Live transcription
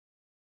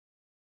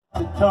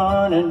To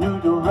turn a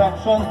new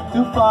direction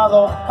to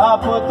follow, I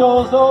put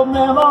those old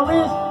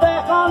memories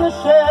back on the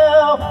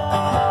shelf.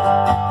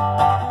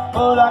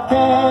 But I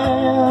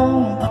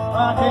can't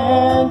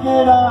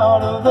get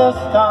out of this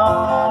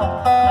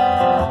town.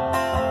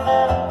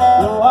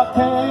 No, I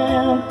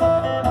can't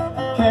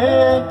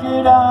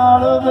get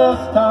out of this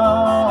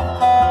town.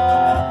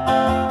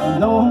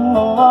 No,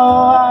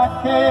 I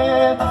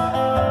can't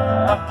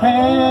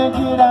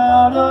get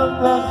out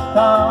of this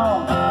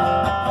town.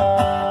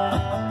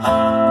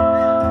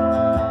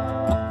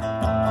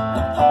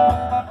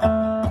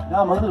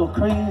 I'm a little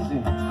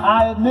crazy,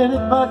 I admit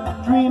it,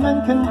 but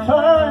dreaming can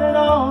turn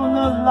on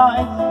the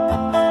lights.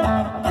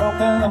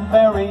 Broken the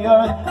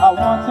barriers I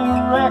once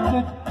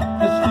erected,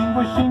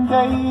 distinguishing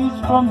days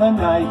from the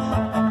nights.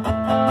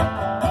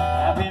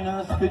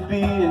 Happiness could be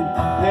in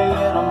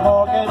paying a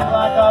mortgage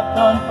like I've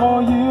done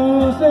for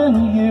years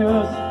and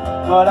years.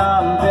 But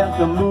I'm bent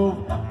to move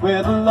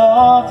with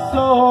love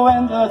so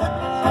endless.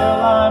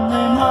 Still I'm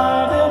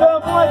reminded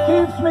of what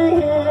keeps me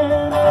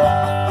here.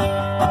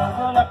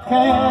 But I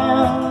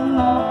can't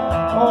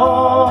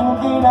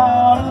get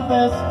out of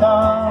this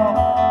town.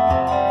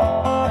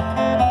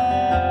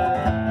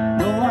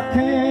 No, I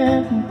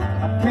can't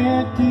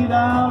get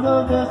out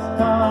of this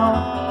town.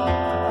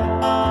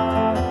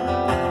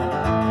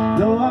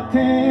 No, I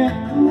can't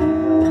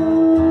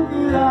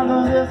get out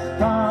of this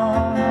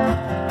town.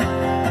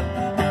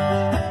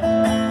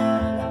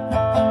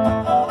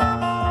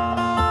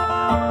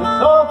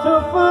 It's all too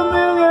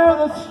familiar,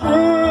 the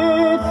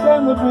streets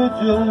and the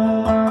bridges,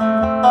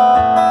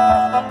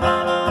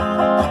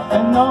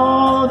 and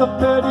all the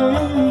petty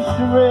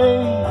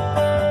charades.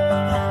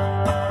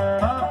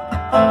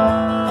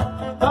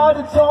 Got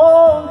its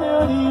own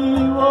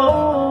beauty,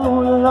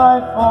 oh,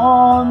 life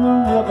on the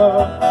river.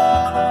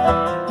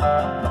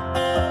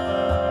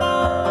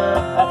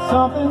 That's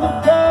something you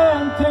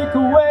can't take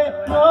away,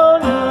 no,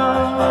 no.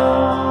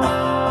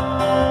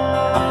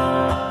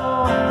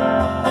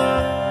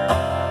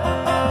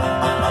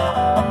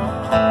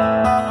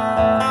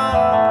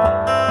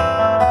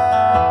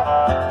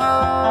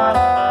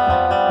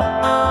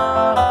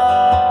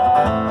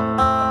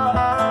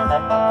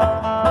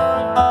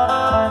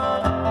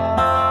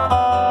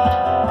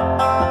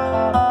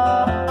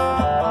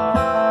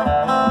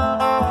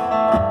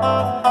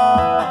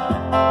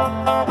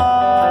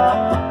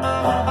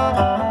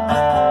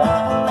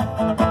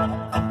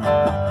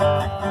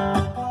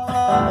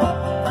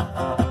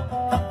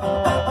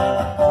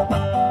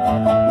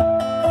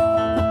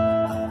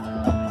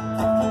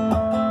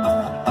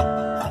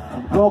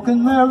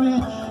 Broken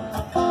marriage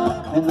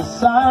and the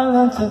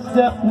silence is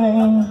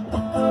deafening.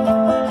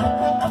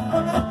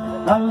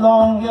 I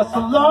long, yes, I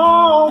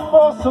long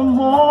for some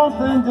warmth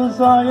and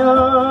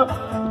desire.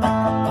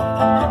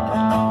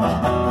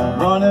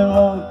 Running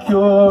won't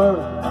cure,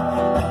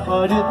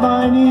 but it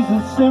might ease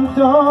the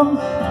symptoms.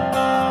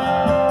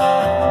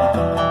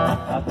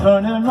 I'm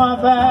turning my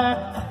back,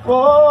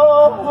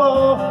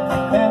 oh,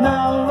 and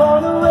I'll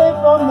run away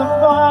from the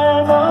fire.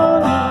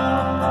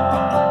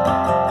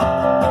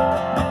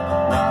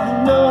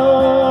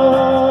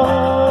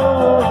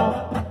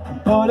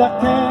 But I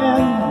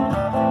can't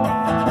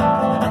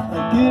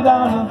get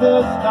out of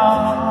this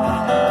town.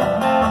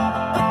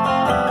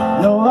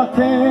 No, I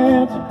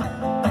can't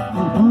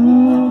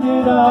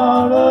get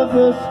out of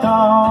this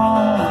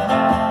town.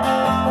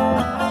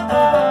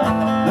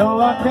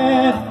 No, I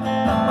can't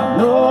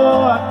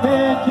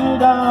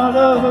get out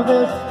of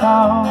this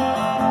town.